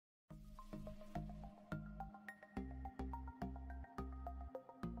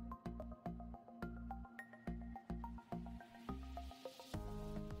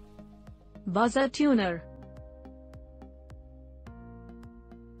Buzzer tuner.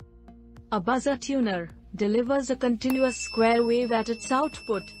 A buzzer tuner delivers a continuous square wave at its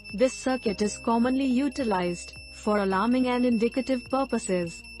output. This circuit is commonly utilized for alarming and indicative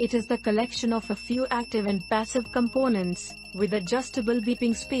purposes. It is the collection of a few active and passive components with adjustable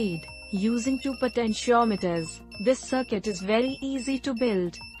beeping speed. Using two potentiometers, this circuit is very easy to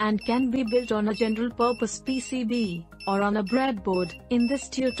build and can be built on a general-purpose PCB or on a breadboard. In this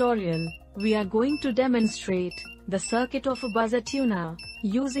tutorial, we are going to demonstrate the circuit of a buzzer tuner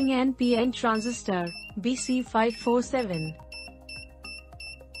using NPN Transistor BC547.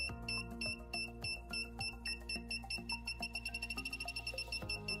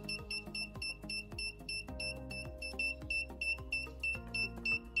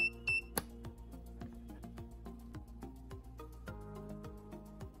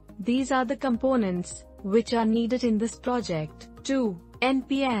 These are the components which are needed in this project. 2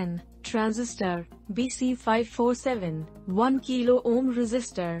 NPN Transistor BC547, 1 kilo ohm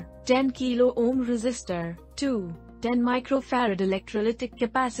resistor, 10 kilo ohm resistor, 2 10 microfarad electrolytic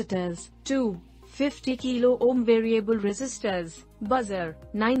capacitors, 2 50 kilo ohm variable resistors, buzzer,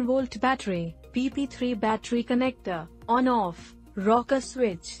 9 volt battery, PP3 battery connector, on-off, rocker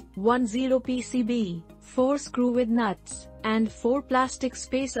switch, 10 PCB, 4 screw with nuts, and 4 plastic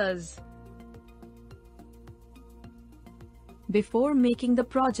spacers. Before making the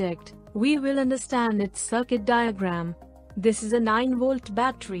project, we will understand its circuit diagram. This is a 9 volt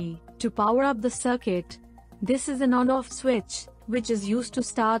battery to power up the circuit. This is an on-off switch, which is used to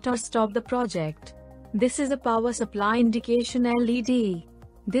start or stop the project. This is a power supply indication LED.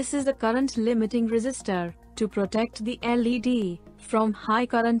 This is a current limiting resistor to protect the LED from high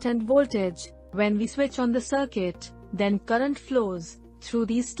current and voltage. When we switch on the circuit, then current flows through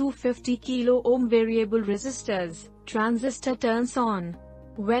these 250 kilo ohm variable resistors. Transistor turns on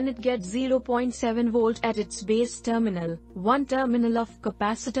when it gets 0.7 volt at its base terminal. One terminal of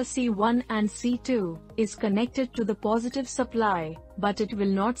capacitor C1 and C2 is connected to the positive supply, but it will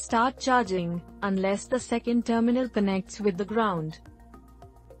not start charging unless the second terminal connects with the ground.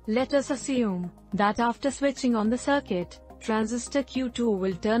 Let us assume that after switching on the circuit, transistor Q2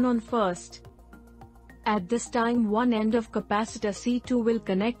 will turn on first. At this time, one end of capacitor C2 will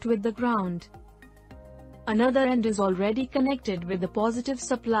connect with the ground. Another end is already connected with the positive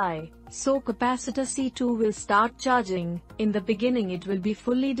supply, so capacitor C2 will start charging. In the beginning it will be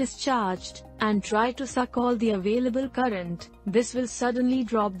fully discharged and try to suck all the available current. This will suddenly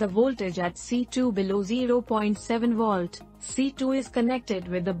drop the voltage at C2 below 0.7 volt. C2 is connected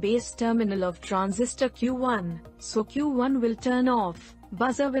with the base terminal of transistor Q1, so Q1 will turn off.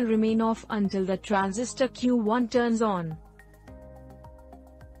 Buzzer will remain off until the transistor Q1 turns on.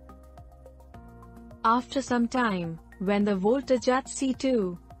 After some time, when the voltage at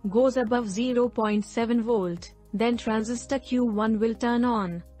C2 goes above 0.7 volt, then transistor Q1 will turn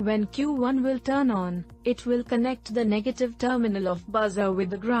on. When Q1 will turn on, it will connect the negative terminal of buzzer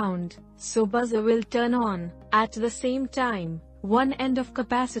with the ground, so buzzer will turn on. At the same time, one end of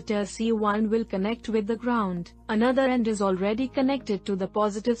capacitor C1 will connect with the ground. Another end is already connected to the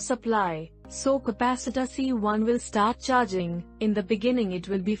positive supply, so capacitor C1 will start charging. In the beginning it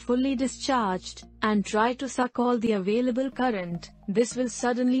will be fully discharged and try to suck all the available current. This will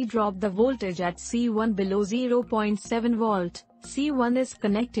suddenly drop the voltage at C1 below 0.7 volt. C1 is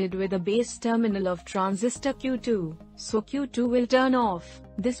connected with the base terminal of transistor Q2, so Q2 will turn off.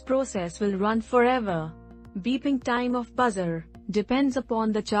 This process will run forever. Beeping time of buzzer depends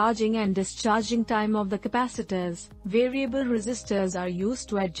upon the charging and discharging time of the capacitors. Variable resistors are used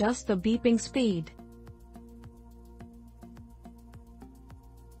to adjust the beeping speed.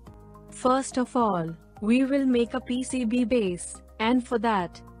 First of all, we will make a PCB base, and for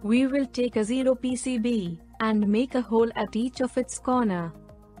that, we will take a 0 PCB and make a hole at each of its corner.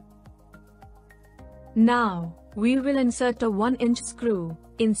 Now, we will insert a 1-inch screw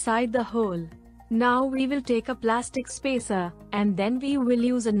inside the hole. Now we will take a plastic spacer, and then we will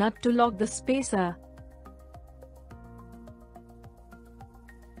use a nut to lock the spacer.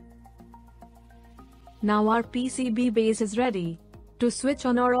 Now our PCB base is ready. To switch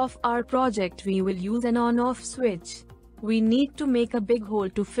on or off our project, we will use an on-off switch. We need to make a big hole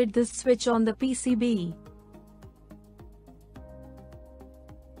to fit this switch on the PCB.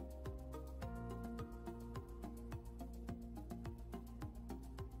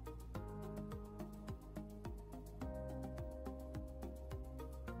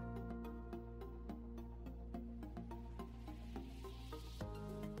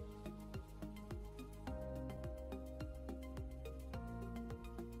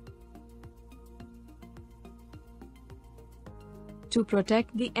 To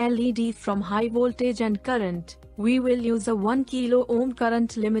protect the LED from high voltage and current, we will use a 1 kilo ohm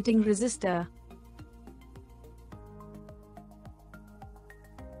current limiting resistor.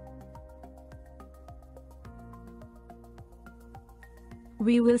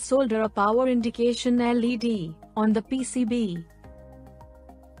 We will solder a power indication LED on the PCB.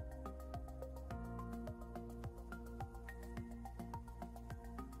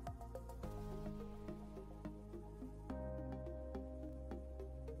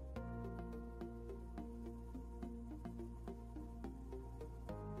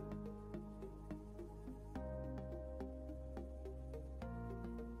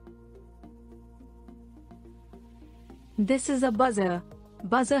 This is a buzzer.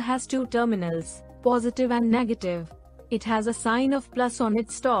 Buzzer has two terminals, positive and negative. It has a sign of plus on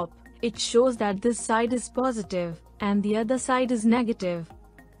its top. It shows that this side is positive, and the other side is negative.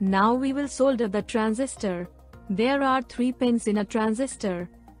 Now we will solder the transistor. There are 3 pins in a transistor.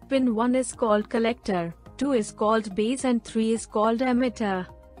 Pin 1 is called collector, 2 is called base and 3 is called emitter.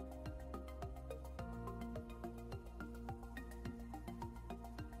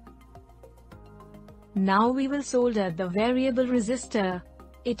 Now we will solder the variable resistor.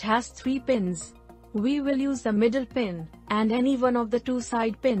 It has 3 pins. We will use the middle pin, and any one of the 2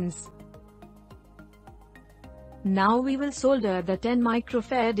 side pins. Now we will solder the 10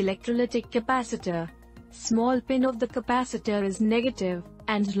 microfarad electrolytic capacitor. Small pin of the capacitor is negative,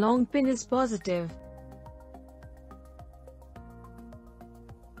 and long pin is positive.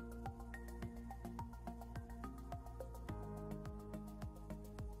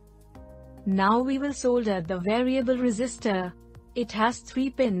 Now we will solder the variable resistor. It has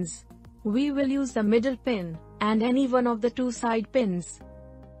 3 pins. We will use the middle pin, and any one of the 2 side pins.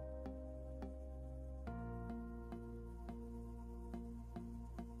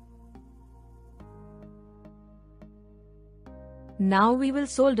 Now we will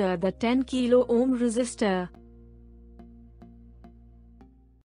solder the 10 kilo ohm resistor.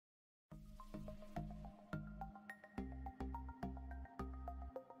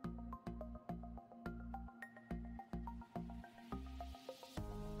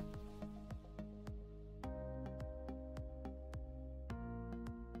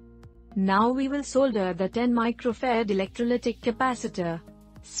 Now we will solder the 10 microfarad electrolytic capacitor.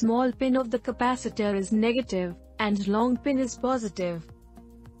 Small pin of the capacitor is negative, and long pin is positive.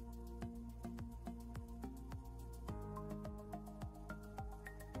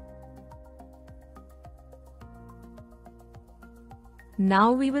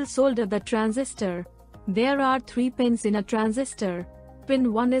 Now we will solder the transistor. There are 3 pins in a transistor.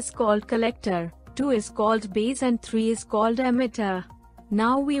 Pin 1 is called collector, 2 is called base and 3 is called emitter.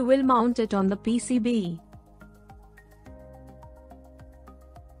 Now we will mount it on the PCB.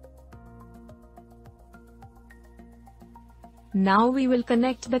 Now we will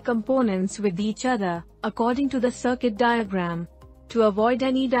connect the components with each other, according to the circuit diagram. To avoid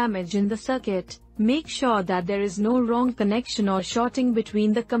any damage in the circuit, make sure that there is no wrong connection or shorting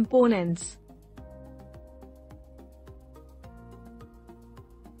between the components.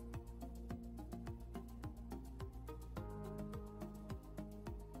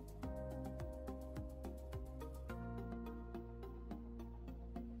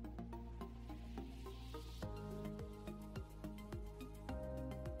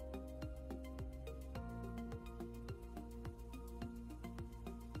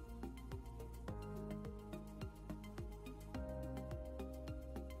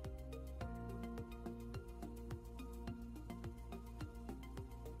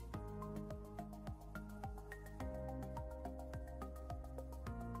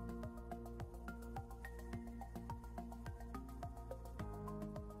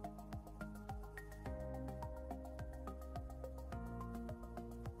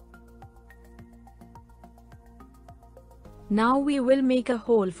 Now we will make a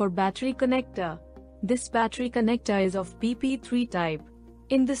hole for battery connector. This battery connector is of PP3 type.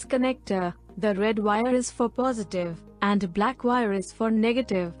 In this connector, the red wire is for positive, and black wire is for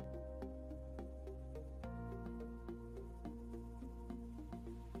negative.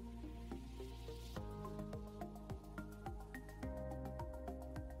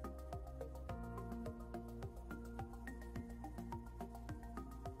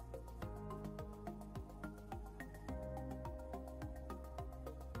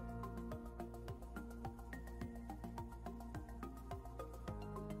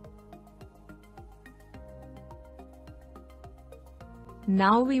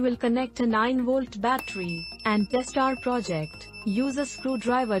 Now we will connect a 9-volt battery and test our project. Use a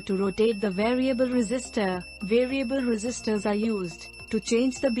screwdriver to rotate the variable resistor. Variable resistors are used to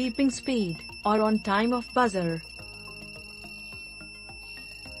change the beeping speed or on time of buzzer.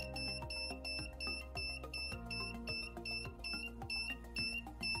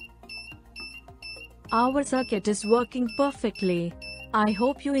 Our circuit is working perfectly. I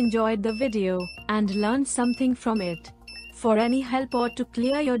hope you enjoyed the video and learned something from it. For any help or to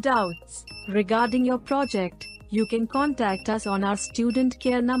clear your doubts regarding your project, you can contact us on our student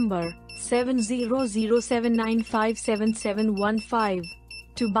care number 7007957715.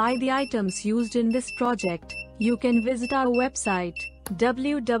 To buy the items used in this project, you can visit our website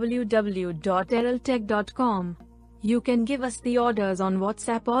www.electrolytic.com. You can give us the orders on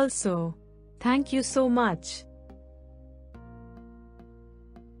WhatsApp also. Thank you so much.